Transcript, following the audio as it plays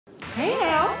Hey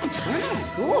now, where are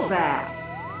my ghouls at?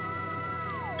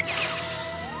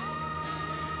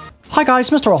 Hi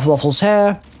guys, MrRoflWaffles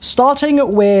here.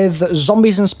 Starting with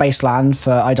Zombies in Spaceland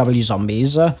for IW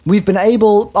Zombies, we've been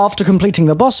able, after completing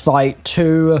the boss fight,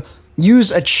 to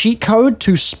use a cheat code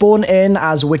to spawn in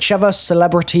as whichever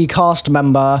celebrity cast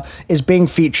member is being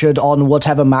featured on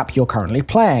whatever map you're currently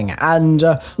playing. And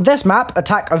this map,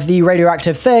 Attack of the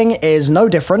Radioactive Thing, is no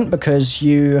different because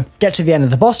you get to the end of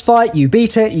the boss fight, you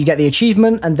beat it, you get the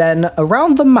achievement, and then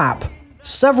around the map,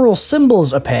 several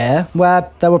symbols appear where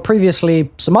there were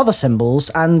previously some other symbols,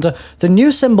 and the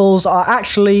new symbols are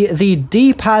actually the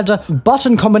D-pad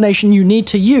button combination you need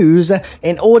to use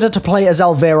in order to play as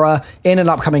Elvira in an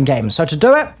upcoming game. So to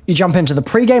do it, you jump into the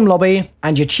pre-game lobby,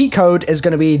 and your cheat code is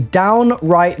going to be down,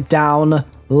 right, down,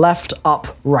 left,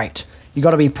 up, right. You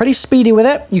got to be pretty speedy with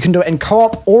it. You can do it in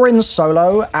co-op or in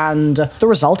solo, and the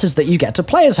result is that you get to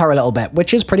play as her a little bit,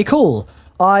 which is pretty cool.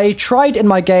 I tried in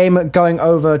my game going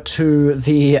over to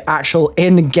the actual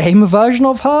in-game version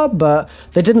of her, but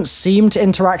they didn't seem to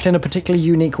interact in a particularly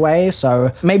unique way,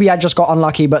 so maybe I just got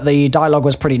unlucky, but the dialogue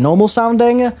was pretty normal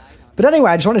sounding. But anyway,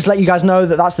 I just wanted to let you guys know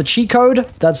that that's the cheat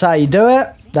code. That's how you do it.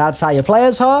 That's how you play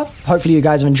as her. Hopefully you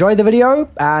guys have enjoyed the video,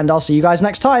 and I'll see you guys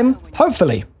next time.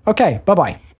 Hopefully. Okay, bye-bye.